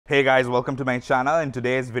Hey guys, welcome to my channel. In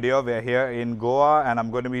today's video, we're here in Goa and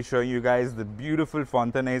I'm going to be showing you guys the beautiful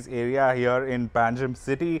Fontainhas area here in Panjim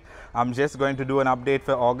city. I'm just going to do an update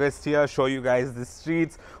for August here, show you guys the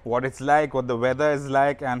streets, what it's like, what the weather is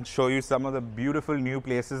like, and show you some of the beautiful new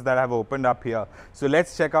places that have opened up here. So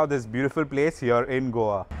let's check out this beautiful place here in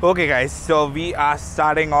Goa. Okay guys, so we are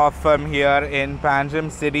starting off from here in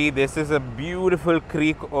Panjim city. This is a beautiful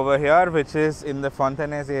creek over here which is in the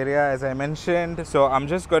Fontainhas area, as I mentioned. So I'm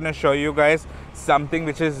just going to show you guys something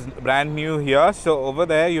which is brand new here. So over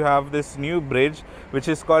there you have this new bridge which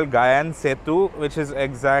is called Gayan Setu, which is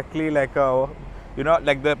exactly like a, you know,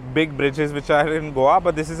 like the big bridges which are in Goa,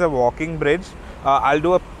 but this is a walking bridge. I'll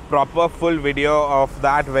do a proper full video of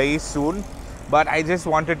that very soon, but I just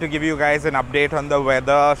wanted to give you guys an update on the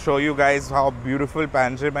weather, show you guys how beautiful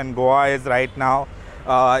Panjim and Goa is right now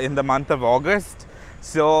in the month of August.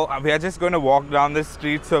 So we are just going to walk down the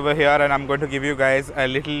streets over here and I'm going to give you guys a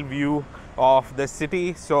little view of the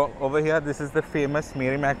city. So over here, this is the famous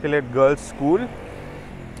Mary Immaculate Girls School,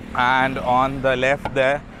 and on the left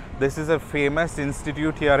there, this is a famous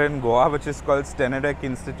institute here in Goa which is called Stenodec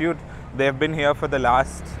Institute. They've been here for the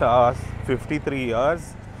last 53 years,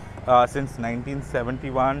 since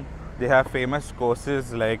 1971. They have famous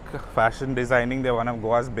courses like fashion designing. They're one of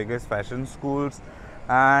Goa's biggest fashion schools.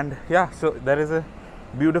 And yeah, so there is a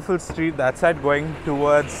beautiful street that side going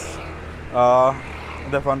towards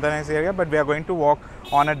the Fontainhas area, but we are going to walk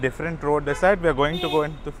on a different road this side. We are going to go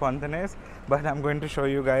into Fontainhas, but I'm going to show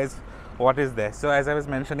you guys what is there. So as I was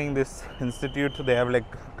mentioning, this institute, they have like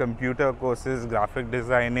computer courses, graphic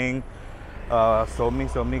designing, so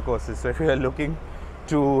many courses. So if you are looking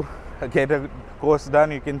to get a course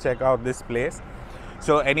done, you can check out this place.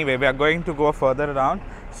 So anyway, we are going to go further down.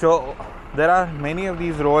 So there are many of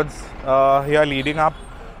these roads here leading up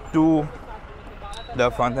to the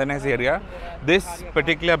Fontainhas area. This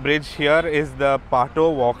particular bridge here is the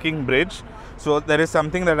Pato walking bridge. So there is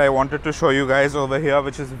something that I wanted to show you guys over here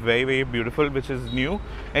which is very beautiful, which is new.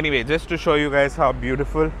 Anyway, just to show you guys how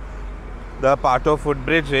beautiful the Pato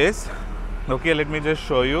footbridge is. Okay, let me just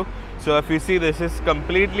show you. So if you see, this is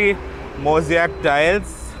completely mosaic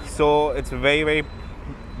tiles. So it's very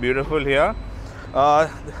beautiful here.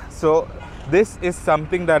 So this is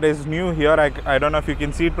something that is new here. I don't know if you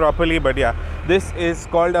can see it properly, but yeah, this is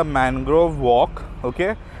called a mangrove walk.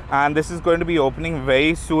 Okay, and this is going to be opening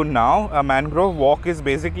very soon now. A mangrove walk is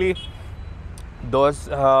basically those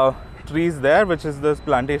trees there, which is this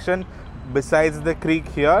plantation besides the creek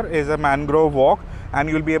here is a mangrove walk, and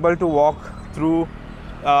you'll be able to walk through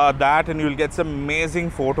that and you'll get some amazing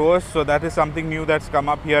photos. So that is something new that's come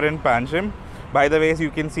up here in Panjim. By the way,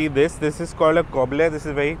 you can see this is called a coble. This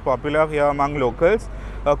is very popular here among locals.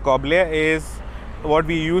 A coble is what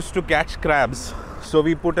we use to catch crabs. So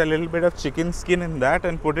we put a little bit of chicken skin in that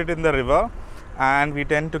and put it in the river, and we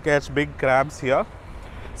tend to catch big crabs here.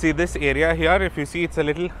 See this area here, if you see, it's a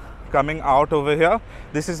little coming out over here.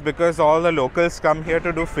 This is because all the locals come here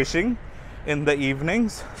to do fishing in the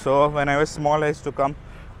evenings. So when I was small, I used to come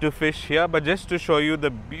to fish here. But just to show you the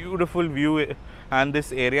beautiful view and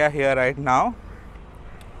this area here right now.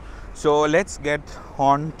 So let's get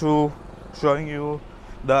on to showing you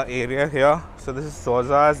the area here. So this is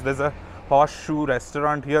Soza's. There's a horseshoe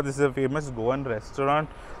restaurant here. This is a famous Goan restaurant.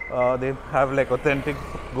 They have like authentic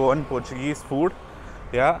Goan Portuguese food.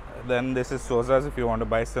 Yeah, then this is Soza's if you want to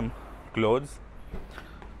buy some clothes.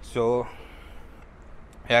 So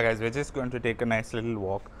yeah guys, we're just going to take a nice little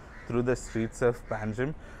walk through the streets of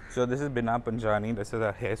Panjim. So this is Bina Panjani. This is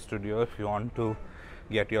a hair studio if you want to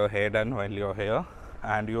get your hair done while you're here.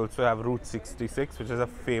 And you also have Route 66, which is a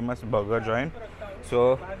famous burger joint.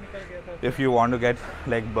 So if you want to get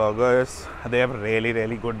like burgers, they have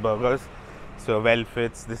really good burgers. So Well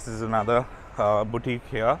Fits, this is another boutique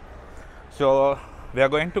here. So we are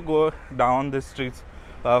going to go down the streets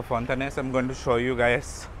of Fontainhas. I'm going to show you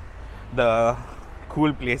guys the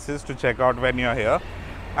cool places to check out when you're here,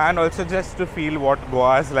 and also just to feel what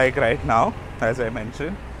Goa is like right now, as I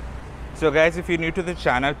mentioned. So guys, if you're new to the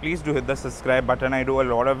channel, please do hit the subscribe button. I do a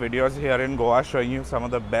lot of videos here in Goa showing you some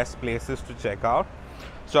of the best places to check out.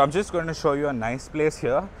 So I'm just going to show you a nice place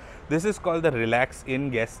here. This is called the Relax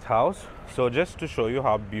Inn Guest House. So just to show you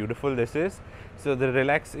how beautiful this is. So the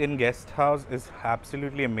Relax Inn Guest House is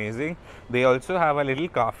absolutely amazing. They also have a little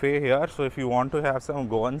cafe here. So if you want to have some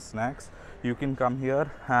Goan snacks, you can come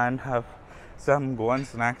here and have some Goan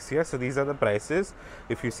snacks here. So these are the prices.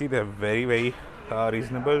 If you see, they're very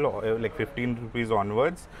reasonable, like 15 rupees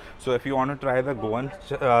onwards. So if you want to try the Goan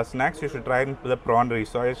snacks, you should try the prawn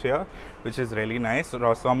risotto here, which is really nice.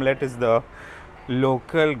 Ras omelette is the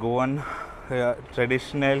local Goan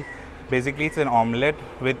traditional Basically, it's an omelette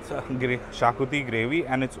with shakuti gravy,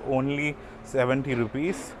 and it's only 70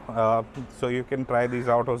 rupees. So you can try these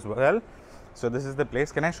out as well. So this is the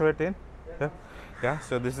place. Can I show it in? Yeah. Yeah.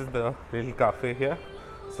 So this is the little cafe here.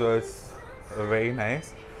 So it's very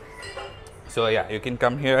nice. So yeah, you can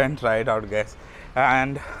come here and try it out, guys.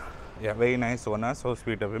 And yeah, very nice owner. So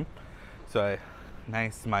sweet of him. So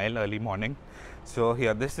nice smile early morning. So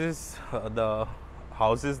here, this is the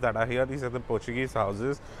houses that are here. These are the Portuguese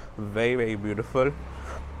houses, very beautiful.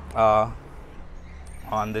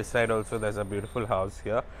 On this side also there's a beautiful house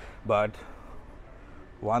here, but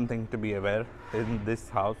one thing to be aware in this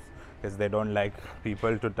house is they don't like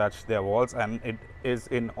people to touch their walls, and it is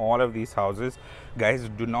in all of these houses. Guys,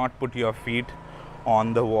 do not put your feet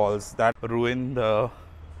on the walls. That ruin the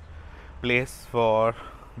place for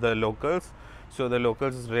the locals. So the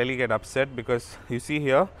locals really get upset, because you see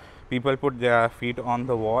here, people put their feet on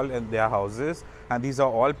the wall in their houses, and these are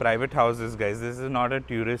all private houses, guys. This is not a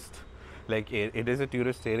tourist, like it is a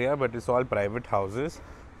tourist area, but it's all private houses.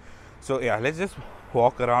 So yeah, let's just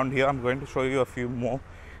walk around here. I'm going to show you a few more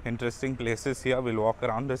interesting places here. We'll walk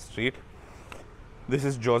around the street. This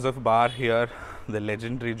is Joseph Bar here, the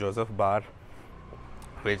legendary Joseph Bar,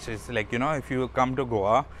 which is like, you know, if you come to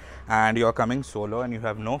Goa and you're coming solo and you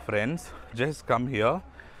have no friends, just come here.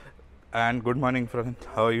 And good morning, friend.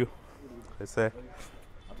 How are you? Yes, sir.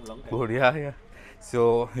 Good, yeah.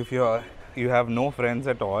 So if you have no friends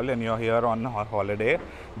at all and you're here on a holiday,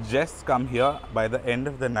 just come here. By the end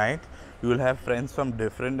of the night, you will have friends from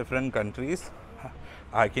different countries.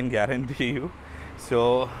 I can guarantee you.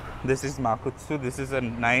 So this is Makutsu. This is a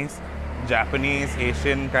nice Japanese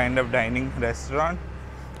Asian kind of dining restaurant.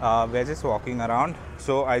 We're just walking around.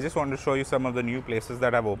 So I just want to show you some of the new places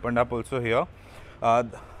that have opened up also here.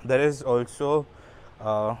 There is also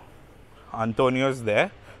Antonio's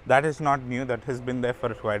there. That is not new, that has been there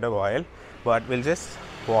for quite a while, but we'll just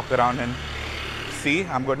walk around and see.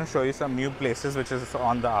 I'm going to show you some new places which is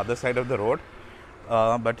on the other side of the road.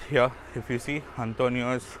 But here, if you see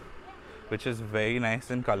Antonio's, which is very nice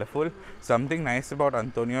and colorful. Something nice about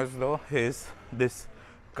Antonio's though is this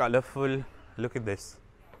colorful, look at this.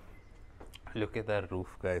 Look at that roof,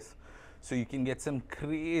 guys. So you can get some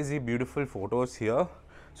crazy beautiful photos here.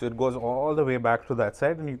 So it goes all the way back to that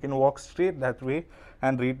side, and you can walk straight that way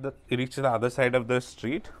and reach the other side of the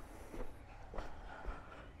street.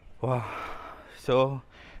 Wow. So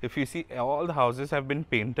if you see, all the houses have been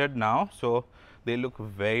painted now, so they look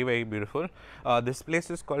very beautiful. This place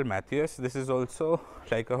is called Matthias. This is also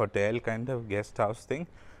like a hotel kind of guest house thing,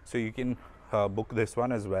 so you can book this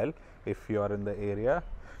one as well if you are in the area.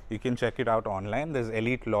 You can check it out online. There's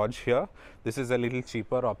Elite Lodge here. This is a little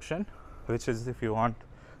cheaper option, which is if you want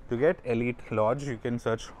to get Elite Lodge, you can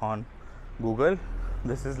search on Google.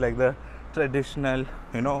 This is like the traditional,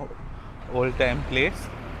 you know, old time place.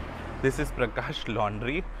 This is Prakash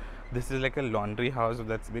Laundry. This is like a laundry house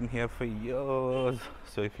that's been here for years.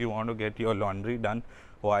 So if you want to get your laundry done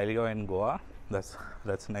while you're in Goa, that's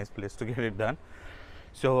a nice place to get it done.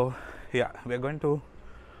 So yeah, we're going to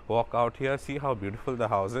walk out here, see how beautiful the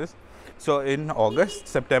house is. So in August,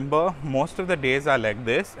 September, most of the days are like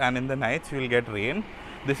this, and in the nights you will get rain.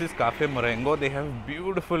 This is Cafe Morengo. They have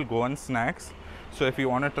beautiful Goan snacks. So if you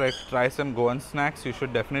want to try some Goan snacks, you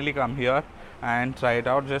should definitely come here and try it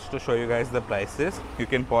out. Just to show you guys the prices, you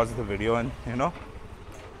can pause the video and you know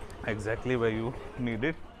exactly where you need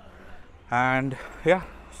it. And yeah,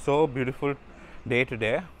 so beautiful day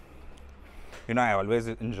today. You know, I always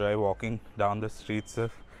enjoy walking down the streets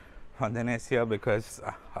of Fontainhas here because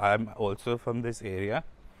I'm also from this area.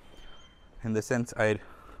 In the sense, I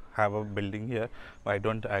have a building here, but I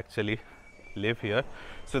don't actually live here.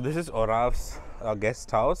 So this is Orav's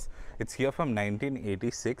guest house. It's here from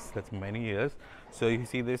 1986. That's many years. So you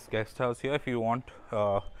see this guest house here. If you want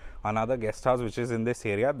another guest house which is in this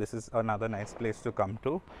area, this is another nice place to come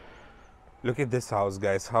to. Look at this house,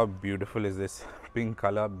 guys. How beautiful is this? Pink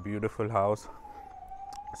color, beautiful house.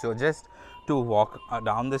 So just to walk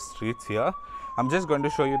down the streets here, I'm just going to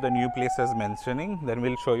show you the new place as mentioning. Then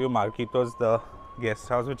we'll show you Marquitos, the guest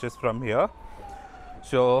house, which is from here.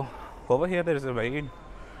 So over here there is a very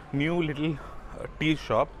new little tea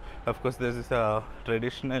shop. Of course, there is a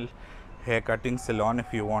traditional hair cutting salon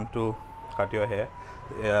if you want to cut your hair.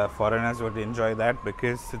 Foreigners would enjoy that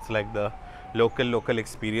because it's like the local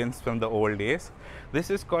experience from the old days. This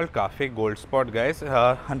is called Cafe Gold Spot, guys.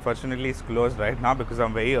 Unfortunately, it's closed right now because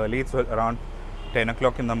I'm very early. It's around 10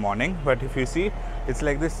 o'clock in the morning. But if you see, it's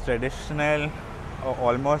like this traditional,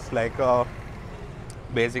 almost like a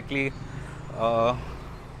basically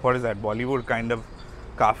what is that, Bollywood kind of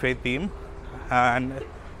cafe theme, and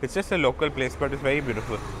it's just a local place, but it's very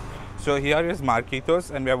beautiful. So here is Marquitos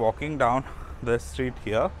and we are walking down the street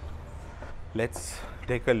here. Let's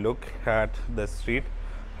take a look at the street.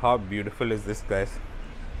 How beautiful is this, guys?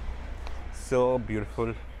 So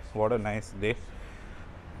beautiful. What a nice day.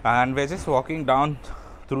 And we're just walking down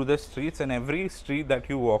through the streets, and every street that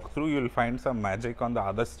you walk through you'll find some magic on the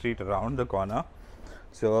other street around the corner.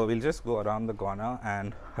 So we'll just go around the corner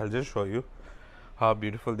and I'll just show you how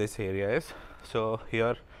beautiful this area is. So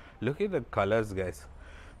here, look at the colors, guys.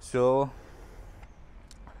 So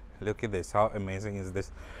look at this, how amazing is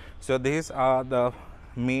this? So these are the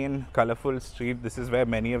main colorful street. This is where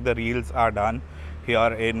many of the reels are done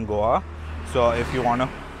here in Goa. So if you want to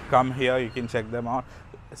come here, you can check them out.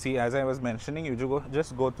 See, as I was mentioning, you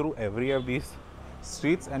just go through every of these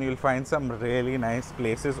streets and you'll find some really nice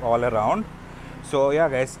places all around. So yeah,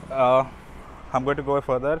 guys, I'm going to go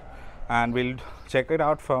further and we'll check it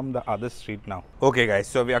out from the other street now. Okay guys,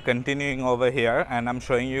 so we are continuing over here and I'm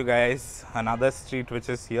showing you guys another street which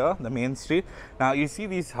is here, the main street. Now you see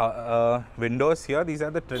these windows here, these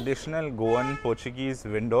are the traditional Goan Portuguese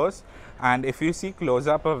windows, and if you see close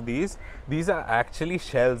up of these are actually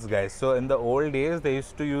shells, guys. So in the old days they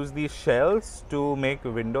used to use these shells to make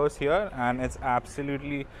windows here, and it's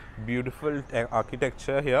absolutely beautiful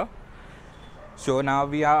architecture here. So now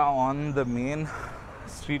we are on the main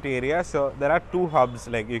street area. So there are two hubs,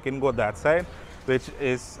 like you can go that side, which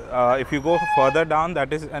is if you go further down,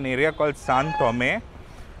 that is an area called San Tome.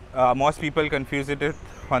 Most people confuse it with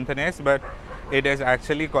Fontainhas, but it is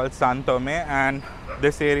actually called San Tome, and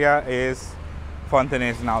this area is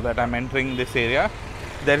Fontainhas. Now that I'm entering this area,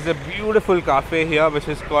 there is a beautiful cafe here which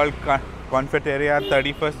is called Confeiteria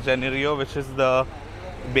 31st January, which is the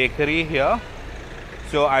bakery here.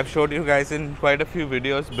 So I've showed you guys in quite a few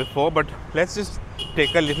videos before, but let's just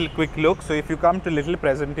take a little quick look. So if you come to Little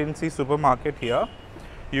Presidency supermarket here,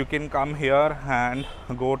 you can come here and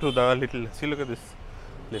go to the little, see, look at this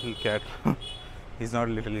little cat. He's not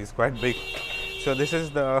little, he's quite big. So this is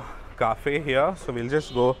the cafe here. So we'll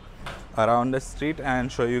just go around the street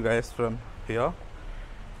and show you guys from here.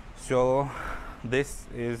 So this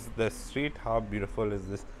is the street. How beautiful is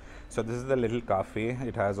this? So this is the little cafe.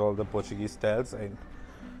 It has all the Portuguese styles, and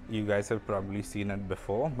you guys have probably seen it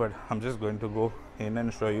before, but I'm just going to go in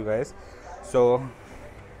and show you guys. So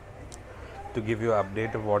to give you an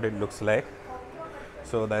update of what it looks like.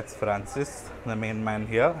 So that's Francis, the main man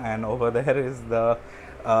here, and over there is the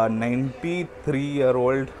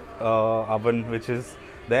 93-year-old oven which is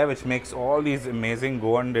there, which makes all these amazing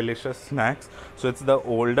Goan delicious snacks. So it's the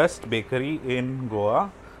oldest bakery in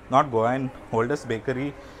Goa, not Goa, in oldest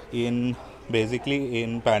bakery in basically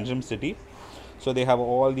in Panjim city. So they have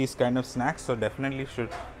all these kind of snacks, so definitely should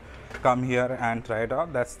come here and try it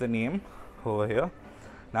out. That's the name over here.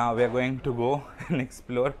 Now we are going to go and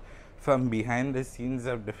explore from behind the scenes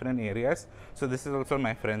of different areas. So this is also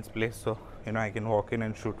my friend's place, so you know I can walk in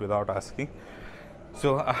and shoot without asking.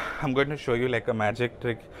 So I'm going to show you like a magic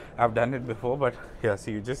trick. I've done it before, but here,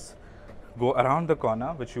 see, you just go around the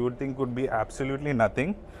corner, which you would think would be absolutely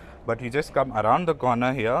nothing, but you just come around the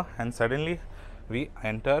corner here and suddenly we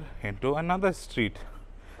enter into another street.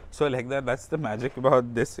 So like that, that's the magic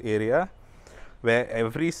about this area, where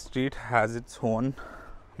every street has its own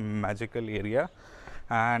magical area.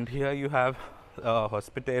 And here you have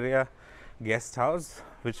Hospitaria guest house,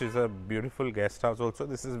 which is a beautiful guest house also.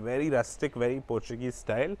 This is very rustic, very Portuguese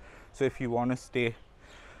style. So if you want to stay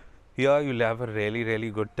here, you'll have a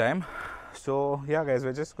really good time. So yeah guys,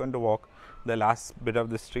 we're just going to walk the last bit of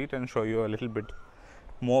the street and show you a little bit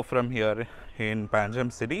more from here in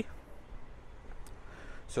Panjim city.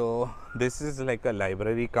 So this is like a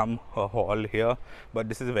library come a hall here, but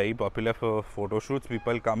this is very popular for photo shoots.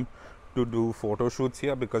 People come to do photo shoots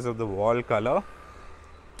here because of the wall color,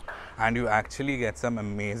 and you actually get some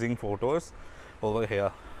amazing photos over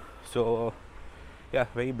here. So yeah,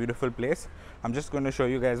 very beautiful place. I'm just going to show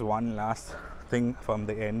you guys one last thing from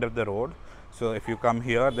the end of the road. So if you come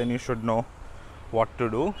here, then you should know what to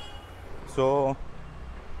do. So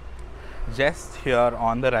just here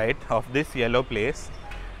on the right of this yellow place,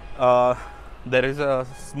 there is a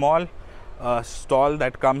small stall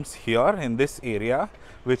that comes here in this area,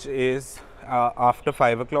 which is after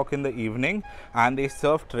 5 o'clock in the evening, and they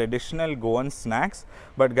serve traditional Goan snacks.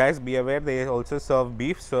 But guys, be aware, they also serve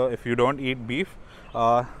beef. So if you don't eat beef,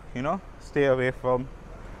 you know, stay away from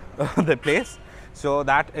the place. So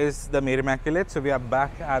that is the Mare Immaculate. So we are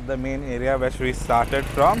back at the main area where we started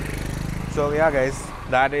from. So yeah guys,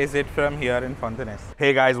 that is it from here in Fontainhas.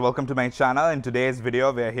 Hey guys, welcome to my channel. In today's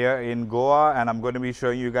video, we're here in Goa and I'm going to be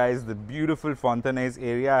showing you guys the beautiful Fontainhas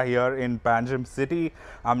area here in Panjim city.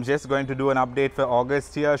 I'm just going to do an update for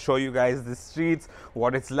August here, show you guys the streets,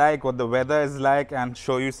 what it's like, what the weather is like, and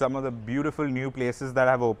show you some of the beautiful new places that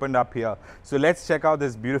have opened up here. So let's check out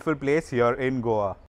this beautiful place here in Goa.